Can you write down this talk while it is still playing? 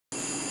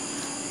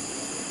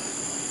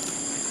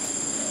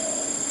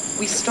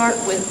We start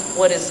with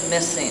what is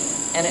missing,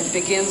 and it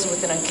begins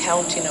with an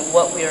accounting of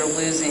what we are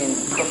losing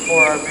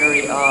before our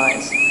very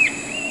eyes.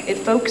 It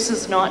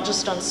focuses not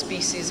just on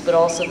species, but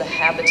also the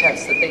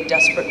habitats that they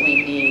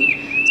desperately need.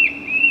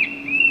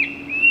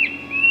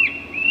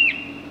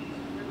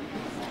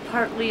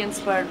 Partly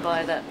inspired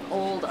by that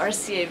old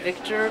RCA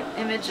Victor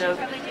image of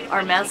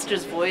our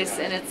master's voice,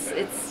 and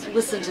it's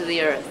listen to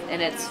the earth,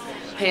 and it's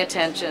pay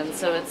attention.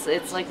 So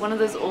it's like one of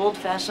those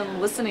old-fashioned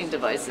listening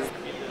devices.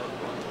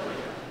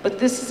 But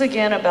this is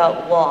again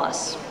about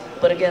loss,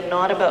 but again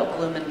not about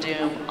gloom and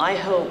doom. I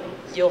hope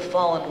you'll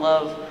fall in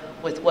love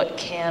with what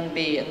can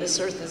be, and this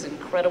earth is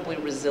incredibly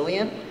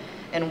resilient,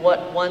 and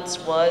what once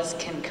was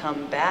can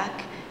come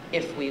back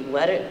if we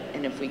let it,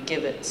 and if we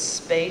give it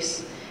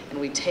space, and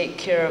we take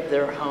care of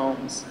their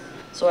homes.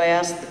 So I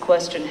ask the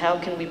question, how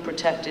can we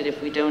protect it if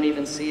we don't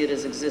even see it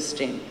as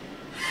existing?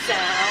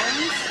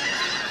 Sounds.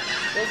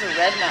 Those are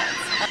red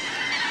nuts.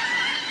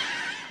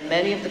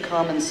 Many of the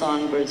common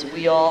songbirds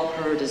we all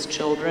heard as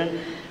children,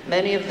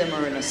 many of them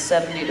are in a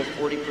 70 to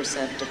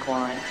 40%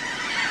 decline.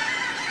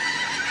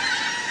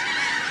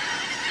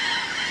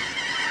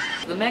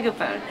 The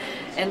megaphone.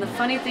 And the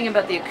funny thing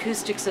about the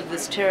acoustics of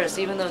this terrace,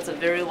 even though it's a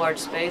very large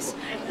space,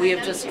 we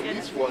have just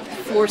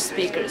 4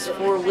 speakers,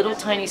 4 little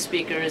tiny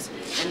speakers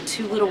and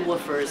 2 little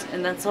woofers,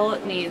 and that's all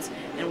it needs,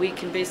 and we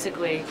can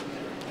basically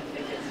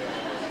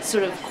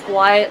sort of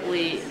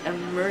quietly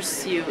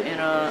immerse you in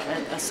a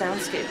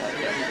soundscape out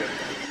here.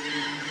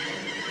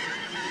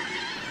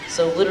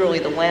 So literally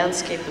the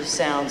landscape of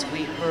sounds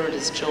we heard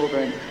as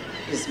children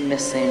is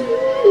missing.